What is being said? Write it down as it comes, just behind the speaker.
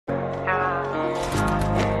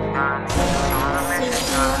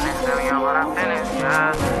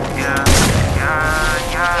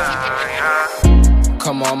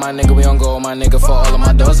on, my nigga, we on go, my nigga, for all of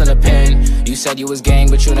my doors in the pen. You said you was gang,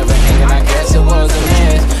 but you never hang, and I guess it was a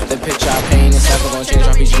myth. The picture I paint is never gonna change,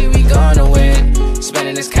 RPG, we gonna win.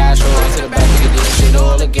 Spending this cash, roll to the back, we can do this shit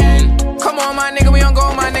all again. Come on, my nigga, we on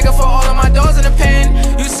go, my nigga, for all of my doors in the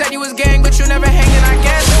pen. You said you was gang, but you never hang, and I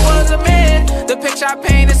guess it was a myth. The picture I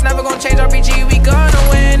paint is never gonna change, RPG, we gonna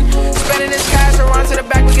win. Spending this cash, roll to the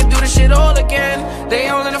back, we can do this shit all again. They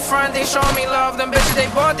all in the front, they showing me love, them bitches, they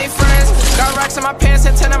bought they friends. Got racks in my pants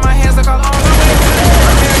and 10 in my hands, like all on my way.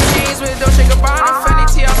 A pair of jeans with Dolce Gabbana, Fendi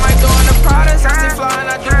T, I might go in the Pradas. I stay fly and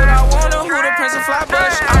I do what I wanna. Who the Prince of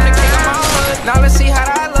Flatbush? I'm the king of my hood. Now let's see how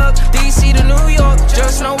that look. DC to New York,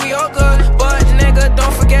 just know we all good. But nigga,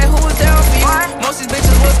 don't forget who was there for you. Most these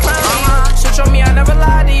bitches was clowning you. Switch on me, I never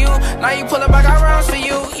lied to you. Now you pull up, I got rounds for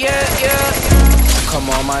you. Yeah, yeah. Come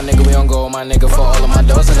on, my nigga, we on go, my nigga, for all of my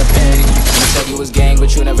doors in the pen. You said you was gang,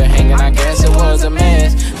 but you never hang, and I guess it was a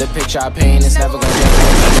myth. The picture I paint is never gonna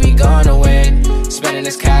change, we gonna win. Spending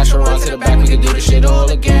this cash, roll to the back, we can do this shit all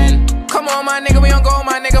again. Come on, my nigga, we on go,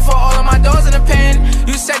 my nigga, for all of my doors in the pen.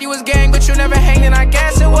 You said you was gang, but you never hang, and I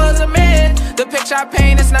guess it was a myth. The picture I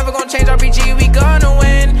paint is never gonna change, RPG, we gonna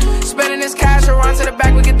win. Spending this cash, roll to the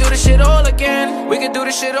back, we can do this shit all again. We can do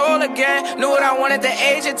this shit all again. Knew what I wanted at the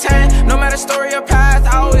age of 10. No matter story or path,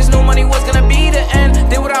 I always knew money was gonna be the end.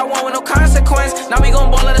 Did what I want with no consequence. Now we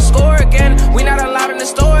gon' ball at the score again. We not allowed in the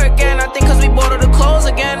store again. I think cause we bought all the clothes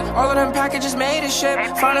again. All of them packages made a shit.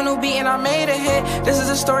 Found a new beat and I made a hit. This is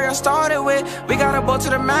a story I started with. We got a boat to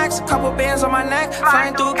the max, couple bands on my neck,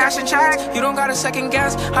 flying through cash and checks. You don't gotta second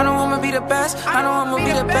guess. I know I'ma be the best. I know I'ma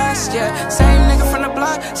be the best. Yeah, same nigga from the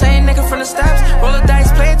block, same nigga from the steps. Roll the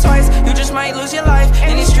dice, play it twice. You just might lose your life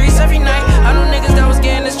in these streets every night. I know niggas that was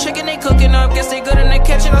getting this chicken, they cooking up. Guess they good in the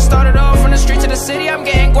kitchen. I started off from the street to the city. I'm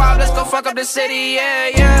getting guap, let's go fuck up the city. Yeah,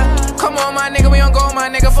 yeah. Come on, my nigga, we on go, my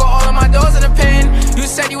nigga, for all of my doors in the pen. You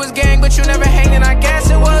said you was gang, but you never hang, and I guess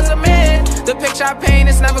it was a myth. The picture I paint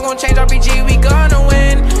is never gonna change, RPG, we gonna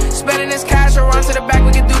win. Spending this cash, or run to the back,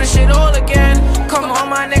 we can do this shit all again. Come on,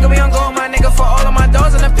 my nigga, we on go, my nigga, for all of my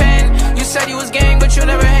doors in the pen. You said you was gang, but you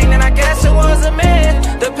never hang, and I guess it was a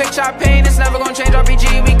myth. The picture I paint is never gonna change, RPG.